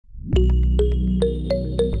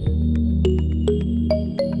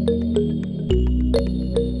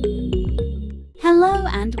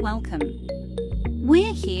welcome.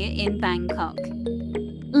 We're here in Bangkok.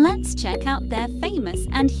 Let's check out their famous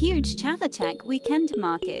and huge Chatuchak weekend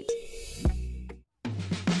market.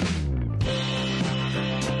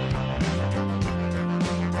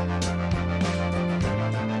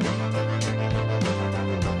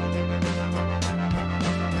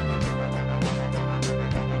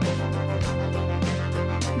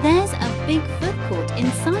 There's a big food court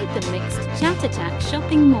inside the mixed Chatuchak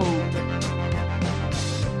shopping mall.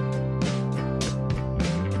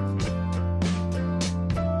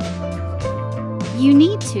 You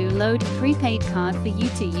need to load a prepaid card for you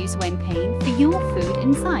to use when paying for your food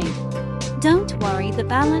inside. Don't worry, the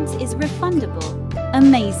balance is refundable.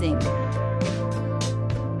 Amazing!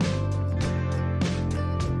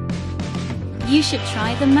 You should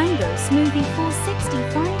try the mango smoothie for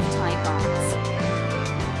 65 Thai bahts.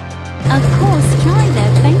 Of course, try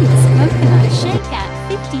their famous coconut shake at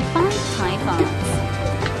 55 Thai bahts.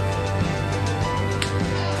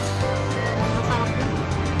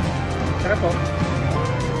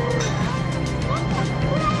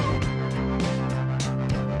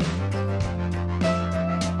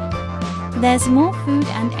 There's more food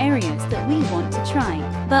and areas that we want to try,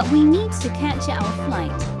 but we need to catch our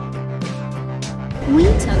flight. We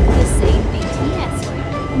took the same BTS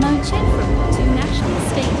route, no check from two national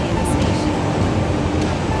stadiums.